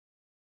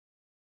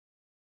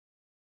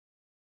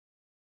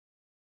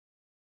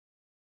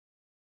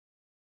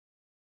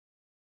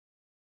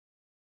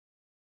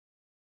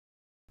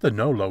The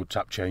no-load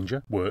tap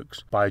changer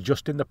works by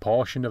adjusting the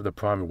portion of the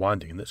primary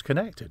winding that's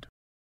connected.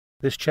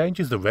 This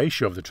changes the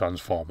ratio of the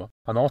transformer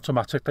and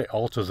automatically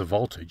alters the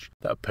voltage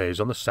that appears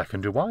on the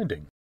secondary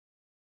winding.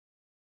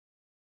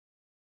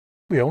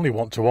 We only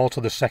want to alter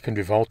the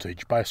secondary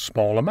voltage by a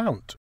small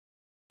amount,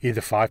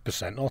 either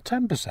 5% or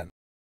 10%,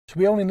 so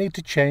we only need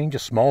to change a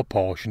small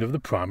portion of the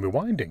primary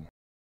winding.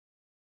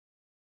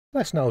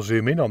 Let's now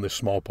zoom in on this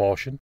small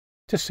portion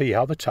to see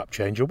how the tap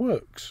changer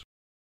works.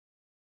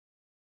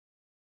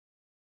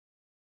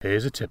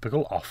 Here's a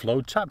typical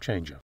off-load tap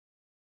changer.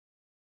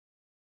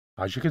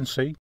 As you can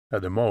see,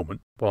 at the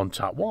moment we're on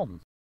tap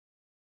 1.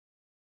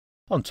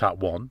 On tap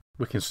 1,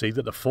 we can see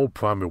that the full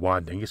primary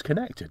winding is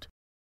connected.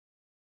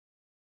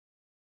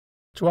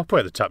 To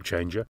operate the tap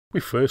changer,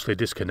 we firstly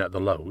disconnect the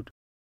load,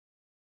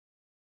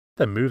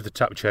 then move the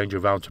tap changer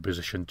around to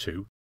position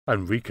 2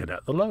 and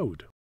reconnect the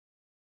load.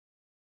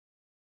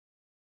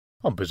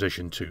 On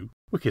position 2,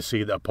 we can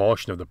see that a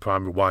portion of the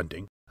primary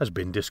winding has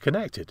been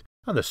disconnected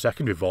and the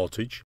secondary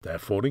voltage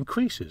therefore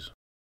increases.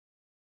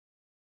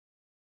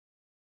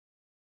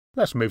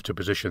 Let's move to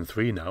position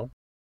 3 now.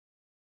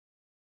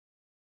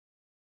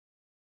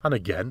 And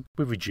again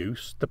we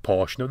reduce the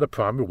portion of the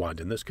primary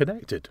winding that's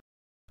connected.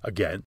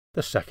 Again,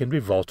 the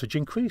secondary voltage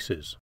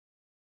increases.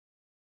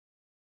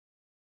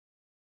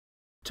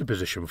 To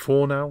position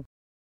 4 now.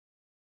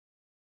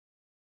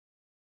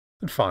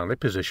 And finally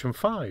position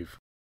 5.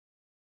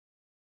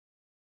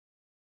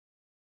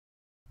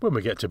 When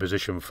we get to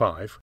position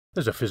 5,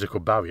 there's a physical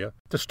barrier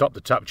to stop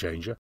the tap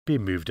changer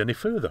being moved any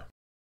further.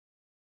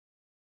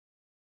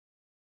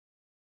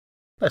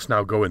 Let's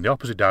now go in the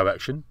opposite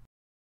direction.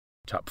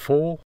 Tap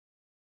 4,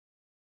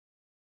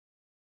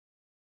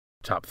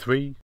 tap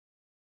 3,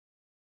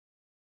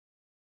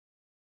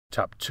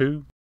 tap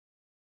 2,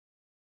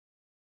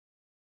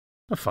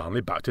 and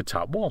finally back to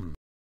tap 1,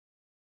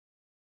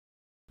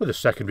 with the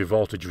secondary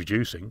voltage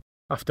reducing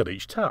after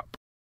each tap.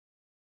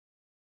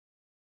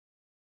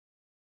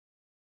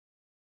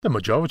 The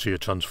majority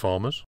of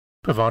transformers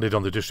provided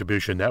on the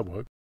distribution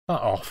network are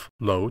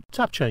off-load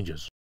tap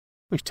changers,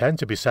 which tend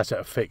to be set at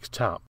a fixed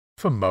tap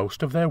for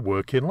most of their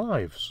working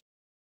lives.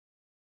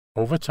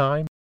 Over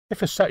time,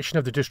 if a section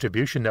of the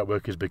distribution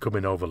network is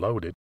becoming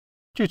overloaded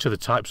due to the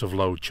types of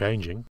load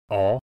changing,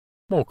 or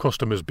more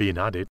customers being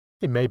added,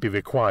 it may be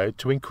required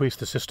to increase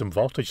the system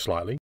voltage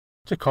slightly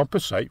to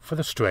compensate for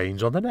the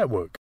strains on the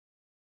network.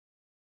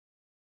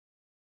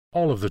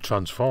 All of the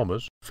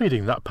transformers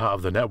feeding that part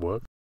of the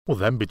network will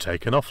then be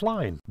taken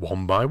offline,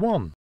 one by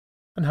one,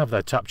 and have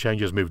their tap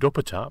changers moved up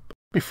a tap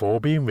before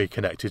being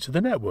reconnected to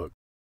the network.